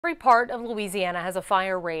Every part of Louisiana has a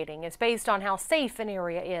fire rating. It's based on how safe an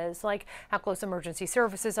area is, like how close emergency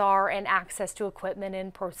services are and access to equipment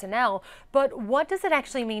and personnel. But what does it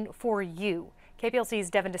actually mean for you? KPLC's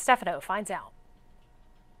Devin DiStefano finds out.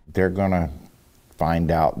 They're going to find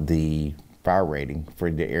out the fire rating for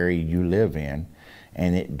the area you live in,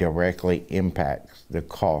 and it directly impacts the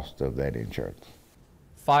cost of that insurance.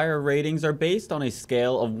 Fire ratings are based on a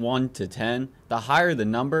scale of 1 to 10. The higher the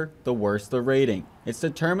number, the worse the rating. It's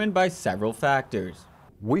determined by several factors.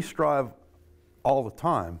 We strive all the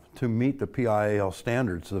time to meet the PIAL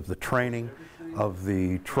standards of the training, of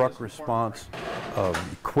the truck response, of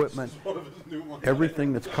equipment,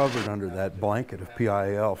 everything that's covered under that blanket of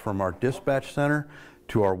PIAL, from our dispatch center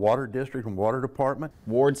to our water district and water department.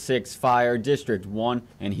 Ward 6 Fire, District 1,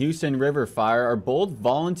 and Houston River Fire are both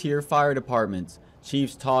volunteer fire departments.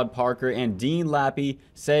 Chiefs Todd Parker and Dean Lappy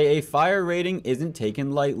say a fire rating isn't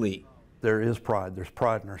taken lightly. There is pride. There's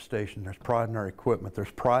pride in our station. There's pride in our equipment.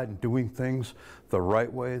 There's pride in doing things the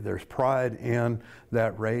right way. There's pride in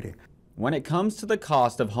that rating. When it comes to the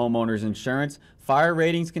cost of homeowners insurance, fire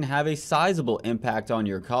ratings can have a sizable impact on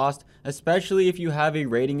your cost, especially if you have a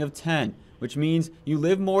rating of 10, which means you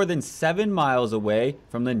live more than 7 miles away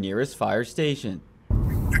from the nearest fire station.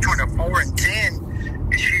 Between a 4 and 10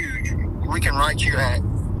 is huge. We can write you at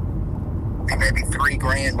maybe $3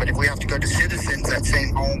 grand, but if we have to go to Citizens, that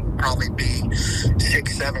same home will probably be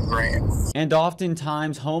 $6-7 grand. And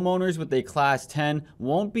oftentimes, homeowners with a Class 10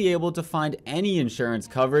 won't be able to find any insurance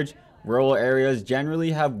coverage. Rural areas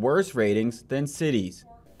generally have worse ratings than cities.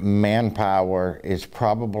 Manpower is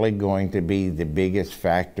probably going to be the biggest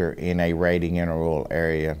factor in a rating in a rural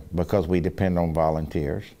area because we depend on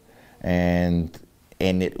volunteers, and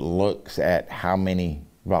it looks at how many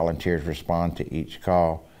volunteers respond to each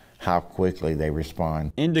call, how quickly they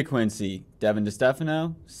respond. In DeQuincy, Devin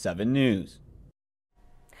DiStefano, 7 News.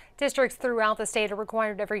 Districts throughout the state are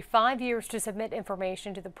required every 5 years to submit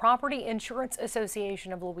information to the Property Insurance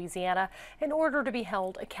Association of Louisiana in order to be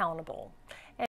held accountable.